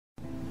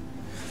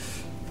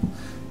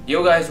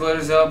Yo guys, what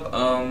is up?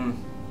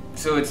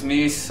 So it's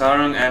me,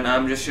 Saarang, and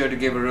I'm just here to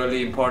give a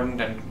really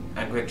important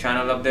and quick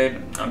channel update.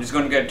 I'm just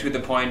going to get to the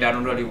point. I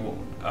don't really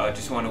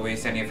just want to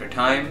waste any of your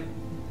time.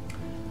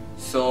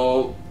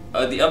 So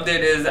the update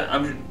is,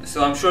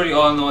 I'm sure you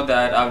all know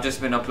that I've just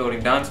been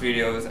uploading dance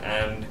videos,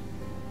 and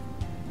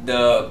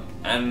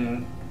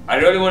I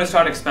really want to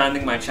start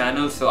expanding my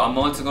channel. So I'm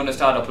also going to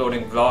start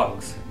uploading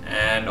vlogs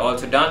and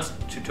also dance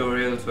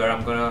tutorials where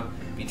I'm gonna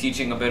be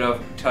teaching a bit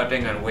of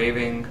tutting and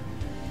waving.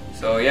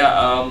 So yeah,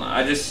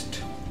 I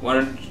just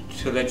wanted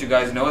to let you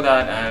guys know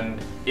that,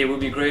 and it would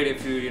be great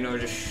if you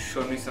just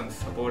showed me some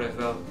support as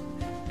well,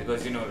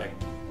 because like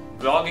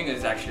vlogging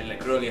is actually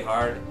like really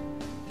hard.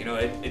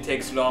 It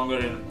takes longer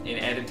in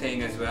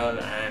editing as well,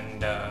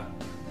 and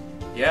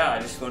yeah, I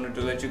just wanted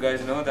to let you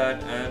guys know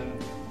that,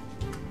 and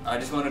I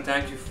just want to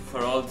thank you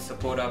for all the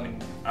support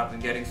I've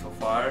been getting so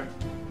far.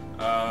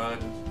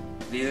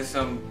 These are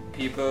some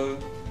people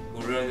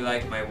who really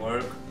like my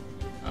work.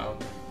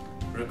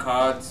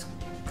 Records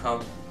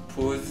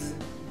Puz.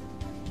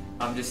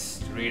 I'm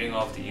just reading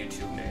off the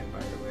YouTube name, by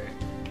the way.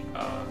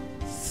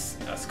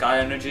 Sky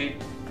Energy,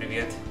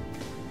 Привет.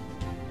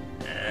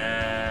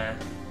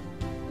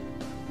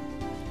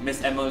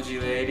 Miss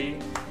MLG Lady,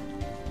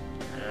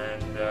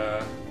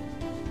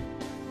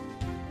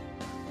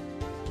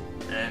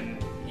 and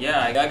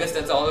yeah, I guess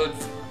that's all.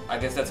 I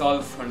guess that's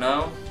all for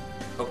now.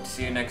 Hope to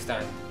see you next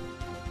time.